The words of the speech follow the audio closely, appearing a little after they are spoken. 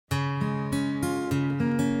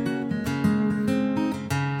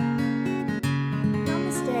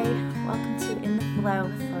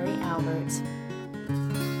Hello, Lori Albert.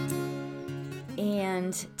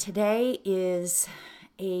 And today is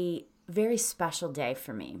a very special day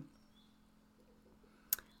for me.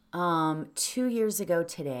 2 years ago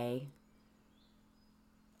today,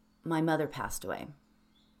 my mother passed away.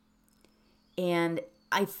 And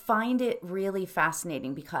I find it really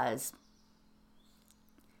fascinating because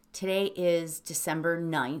today is December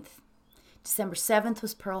 9th. December 7th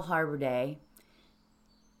was Pearl Harbor Day.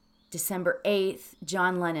 December 8th,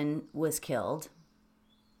 John Lennon was killed.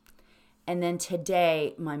 And then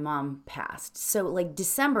today, my mom passed. So like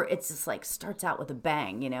December, it's just like starts out with a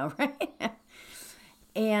bang, right?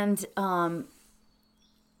 And, I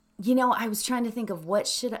was trying to think of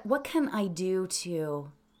what can I do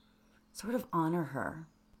to sort of honor her.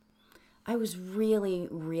 I was really,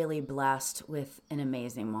 really blessed with an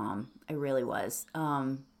amazing mom. I really was.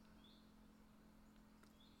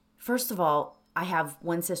 First of all, I have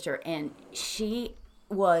one sister, and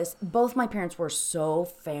both my parents were so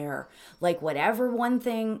fair. Like whatever one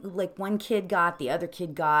kid got, the other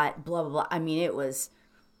kid got, blah, blah, blah. I mean, it was,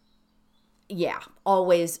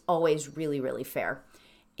 always really, really fair.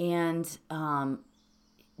 And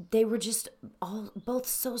they were just both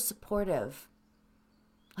so supportive,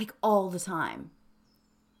 like all the time,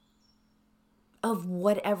 of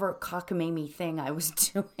whatever cockamamie thing I was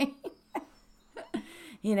doing,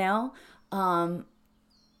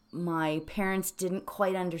 My parents didn't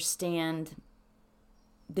quite understand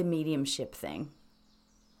the mediumship thing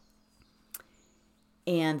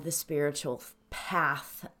and the spiritual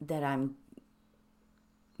path that I'm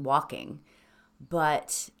walking,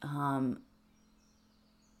 but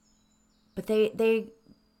they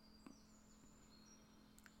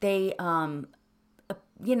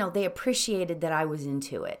appreciated that I was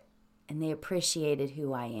into it, and they appreciated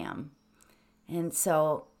who I am, and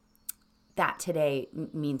so that today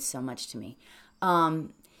means so much to me.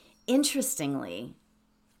 Interestingly,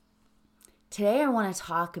 today I want to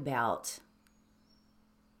talk about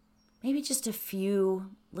maybe just a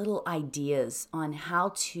few little ideas on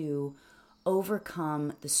how to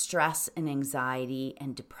overcome the stress and anxiety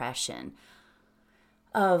and depression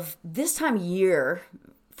of this time of year.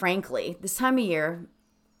 Frankly, this time of year,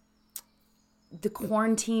 the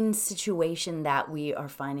quarantine situation that we are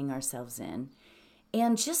finding ourselves in,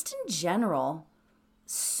 and just in general,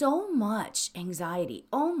 so much anxiety.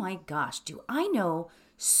 Oh my gosh, do I know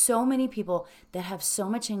so many people that have so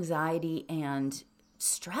much anxiety and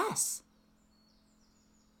stress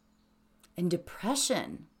and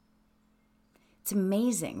depression. It's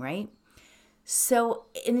amazing, right? So,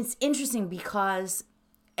 and it's interesting because,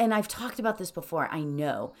 and I've talked about this before, I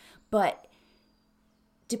know, but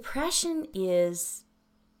depression is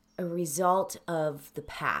a result of the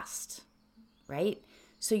past, right?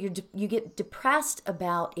 So you get depressed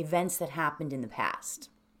about events that happened in the past.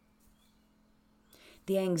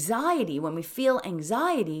 The anxiety, when we feel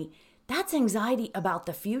anxiety, that's anxiety about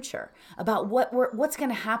the future, about what's going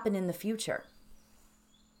to happen in the future.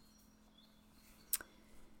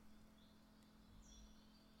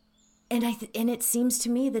 And it seems to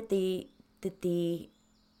me that the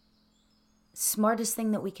smartest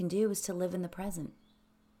thing that we can do is to live in the present.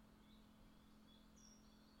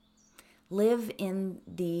 Live in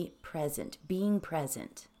the present, being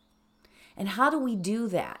present. And how do we do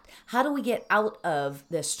that? How do we get out of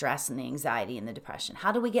the stress and the anxiety and the depression?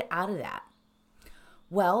 How do we get out of that?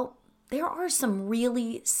 Well, there are some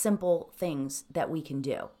really simple things that we can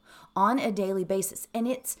do on a daily basis. And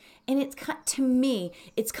it's to me,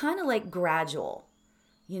 it's kind of like gradual.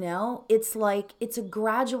 It's a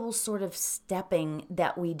gradual sort of stepping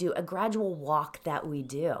that we do, a gradual walk that we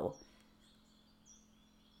do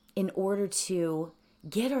in order to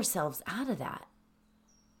get ourselves out of that.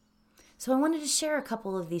 So I wanted to share a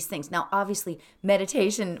couple of these things. Now, obviously,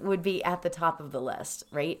 meditation would be at the top of the list,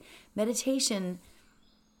 right? Meditation,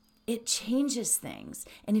 it changes things.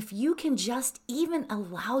 And if you can just even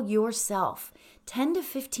allow yourself 10 to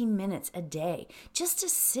 15 minutes a day just to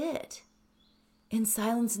sit in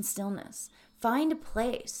silence and stillness, find a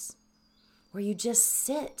place where you just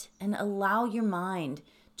sit and allow your mind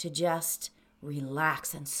to just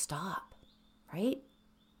relax and stop, right?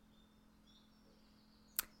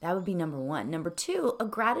 That would be number one. Number two, a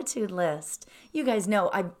gratitude list. You guys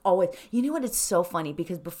know you know what? It's so funny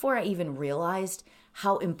because before I even realized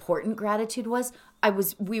how important gratitude was,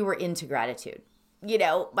 we were into gratitude.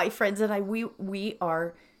 My friends and I,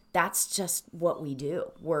 that's just what we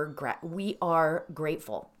do. We are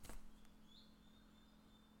grateful.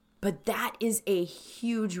 But that is a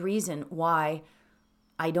huge reason why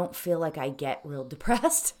I don't feel like I get real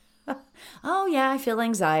depressed. Oh yeah, I feel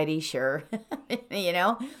anxiety, sure.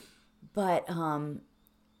 But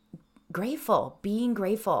grateful, being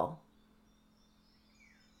grateful.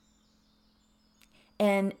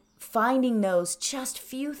 And finding those just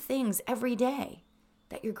few things every day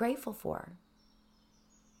that you're grateful for.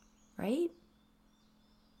 Right?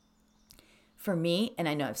 For me, and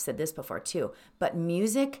I know I've said this before too, but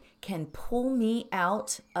music can pull me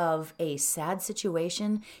out of a sad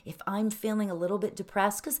situation if I'm feeling a little bit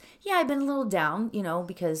depressed. Because, yeah, I've been a little down,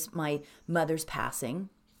 because my mother's passing.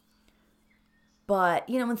 But,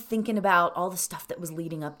 and thinking about all the stuff that was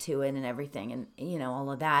leading up to it and everything and,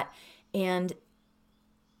 all of that. And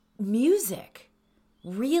music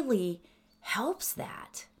really helps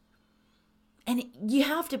that. And you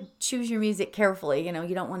have to choose your music carefully. You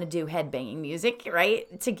don't want to do headbanging music,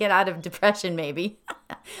 right? To get out of depression, maybe.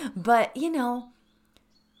 But,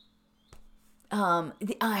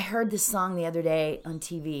 I heard this song the other day on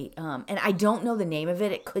TV, and I don't know the name of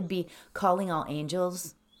it. It could be Calling All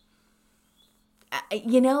Angels.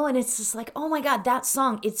 And it's just like, oh my God, that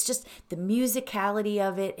song. It's just the musicality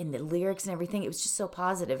of it and the lyrics and everything. It was just so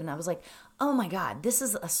positive. And I was like, oh my God, this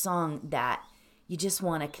is a song that you just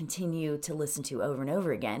want to continue to listen to over and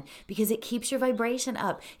over again because it keeps your vibration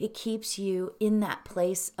up. It keeps you in that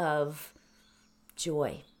place of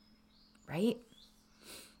joy, right?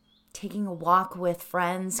 Taking a walk with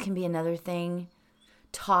friends can be another thing.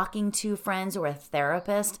 Talking to friends or a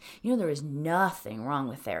therapist. There is nothing wrong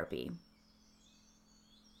with therapy.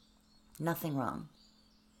 Nothing wrong.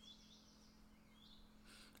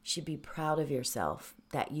 You should be proud of yourself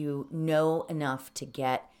that you know enough to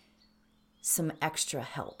get some extra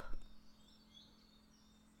help.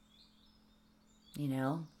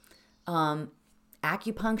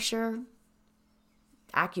 Acupuncture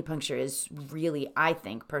is really, I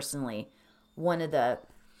think personally, one of the,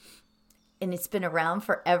 and it's been around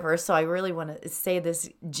forever, so I really want to say this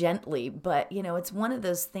gently, but it's one of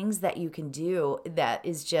those things that you can do that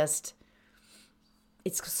is just,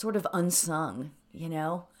 it's sort of unsung, in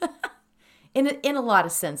a lot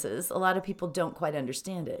of senses. A lot of people don't quite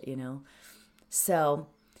understand it, So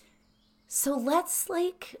let's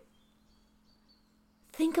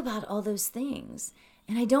think about all those things.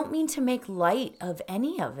 And I don't mean to make light of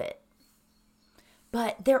any of it,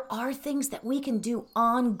 but there are things that we can do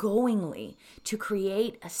ongoingly to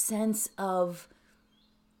create a sense of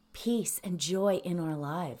peace and joy in our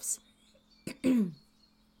lives.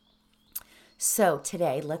 So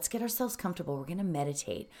today, let's get ourselves comfortable. We're going to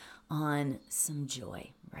meditate on some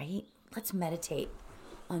joy, right? Let's meditate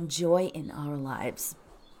on joy in our lives.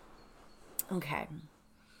 Okay.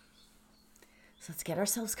 So let's get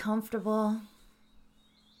ourselves comfortable.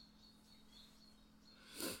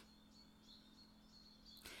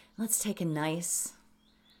 Let's take a nice,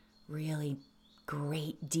 really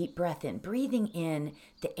great deep breath in, breathing in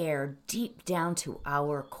the air deep down to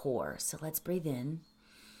our core. So let's breathe in.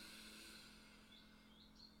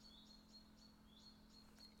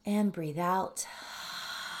 And breathe out.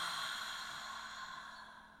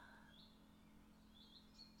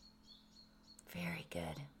 Very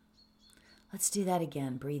good. Let's do that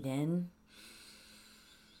again. Breathe in.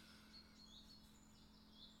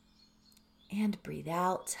 And breathe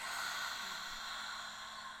out.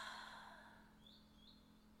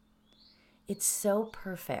 It's so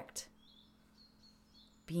perfect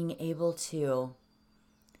being able to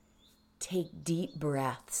take deep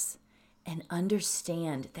breaths and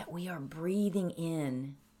understand that we are breathing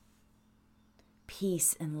in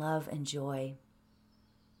peace and love and joy.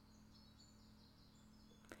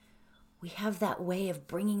 We have that way of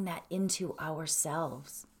bringing that into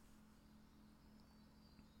ourselves.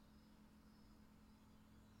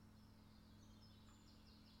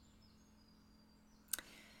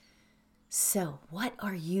 So, what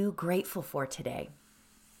are you grateful for today?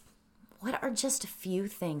 What are just a few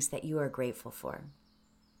things that you are grateful for?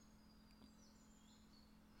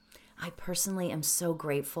 I personally am so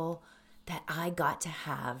grateful that I got to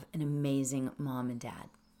have an amazing mom and dad.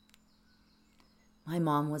 My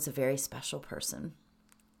mom was a very special person.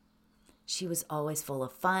 She was always full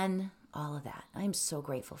of fun, all of that. I'm so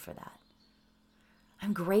grateful for that.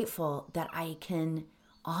 I'm grateful that I can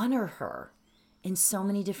honor her in so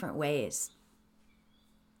many different ways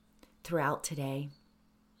throughout today.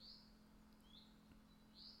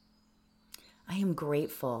 I am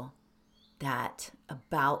grateful that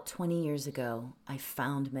about 20 years ago, I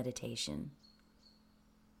found meditation.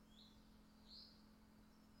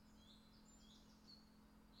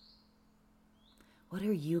 What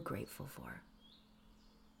are you grateful for?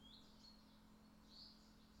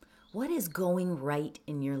 What is going right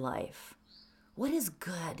in your life? What is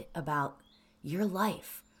good about your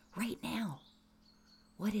life right now?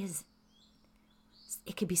 What is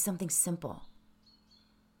It could be something simple.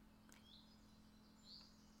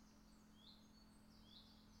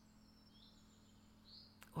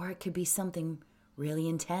 Or it could be something really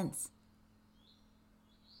intense.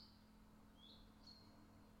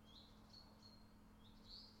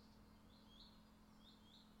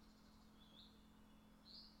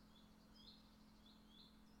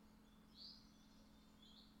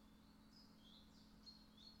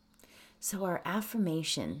 So our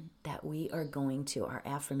affirmation that we are going to, our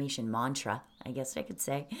affirmation mantra, I guess I could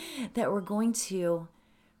say, that we're going to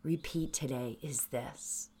repeat today is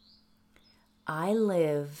this: I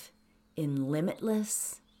live in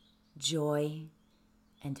limitless joy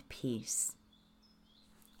and peace.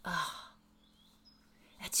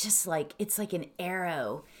 It's just like, it's like an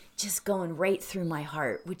arrow just going right through my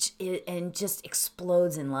heart, and just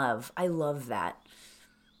explodes in love. I love that.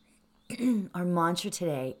 Our mantra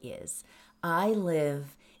today is, I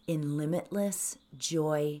live in limitless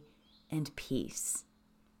joy and peace.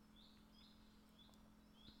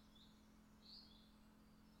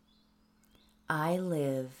 I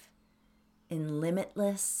live in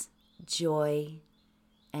limitless joy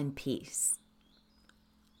and peace.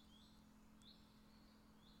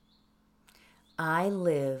 I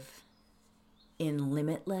live in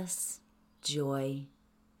limitless joy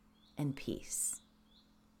and peace.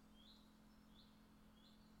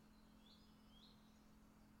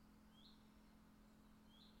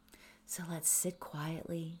 So let's sit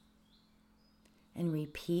quietly and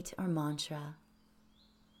repeat our mantra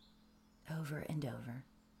over and over.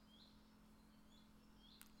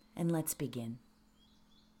 And let's begin.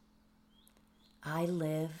 I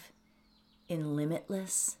live in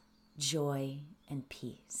limitless joy and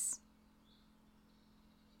peace.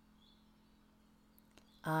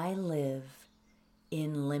 I live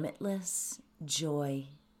in limitless joy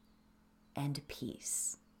and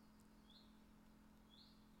peace.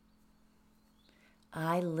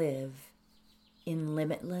 I live in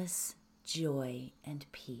limitless joy and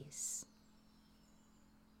peace.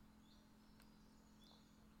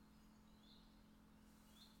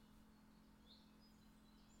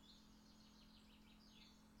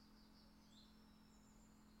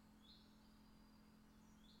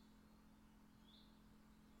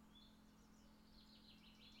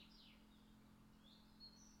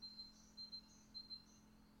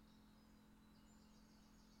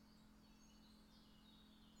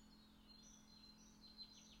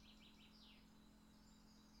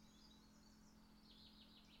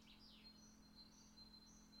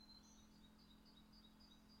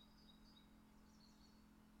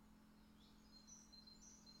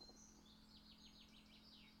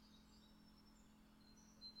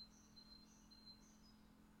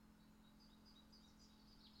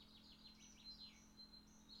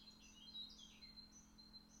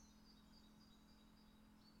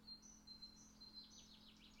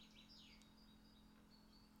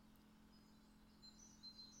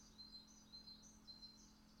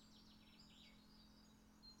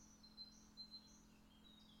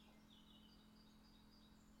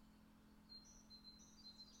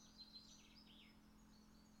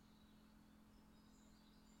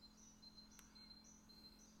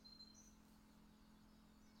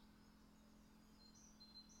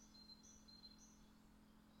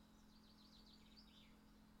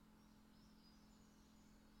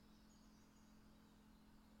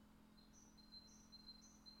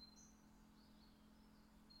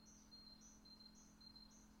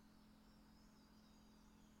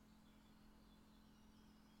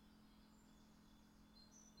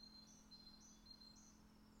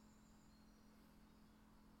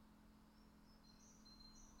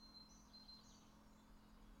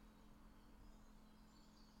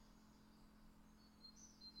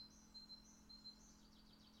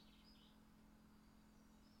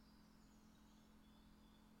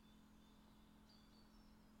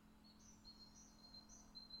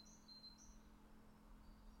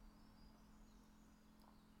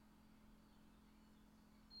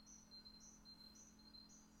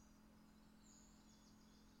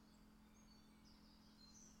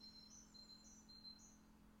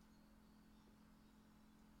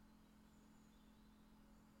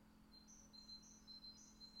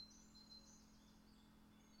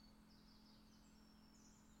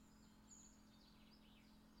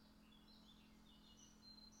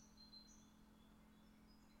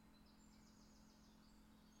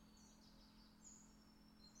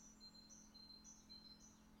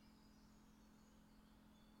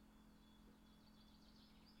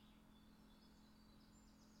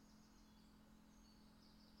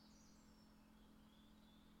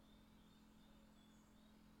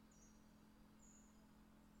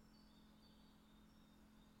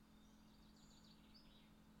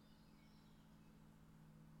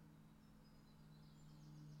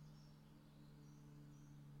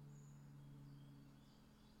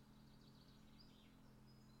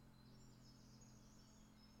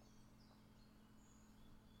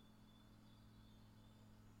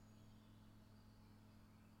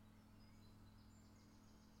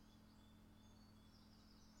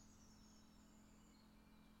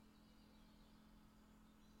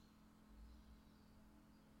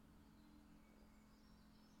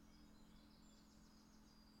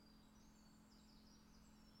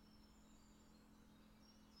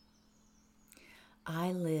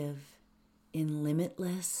 I live in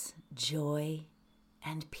limitless joy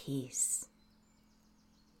and peace.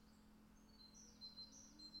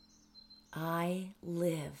 I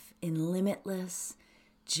live in limitless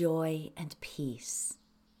joy and peace.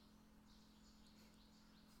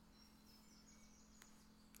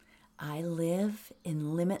 I live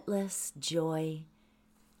in limitless joy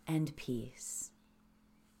and peace.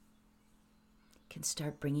 You can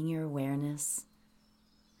start bringing your awareness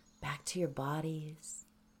back to your bodies.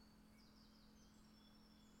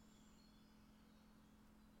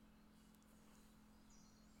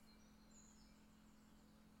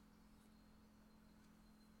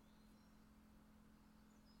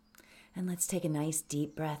 And let's take a nice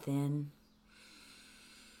deep breath in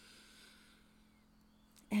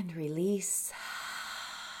and release.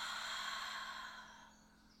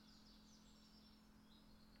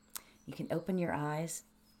 You can open your eyes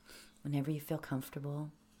whenever you feel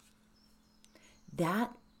comfortable.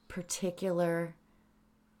 That particular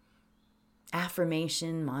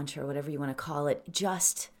affirmation, mantra, whatever you want to call it,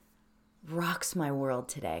 just rocks my world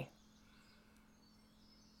today.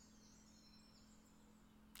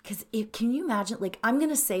 Because can you imagine, like, I'm going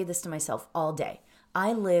to say this to myself all day.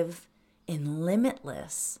 I live in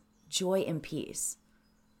limitless joy and peace.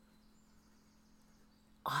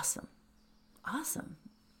 Awesome. Awesome.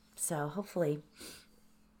 So hopefully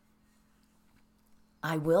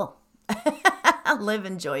I will live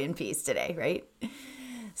in joy and peace today, right?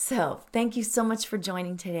 So thank you so much for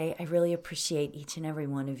joining today. I really appreciate each and every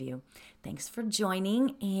one of you. Thanks for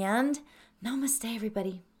joining, and namaste,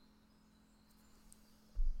 everybody.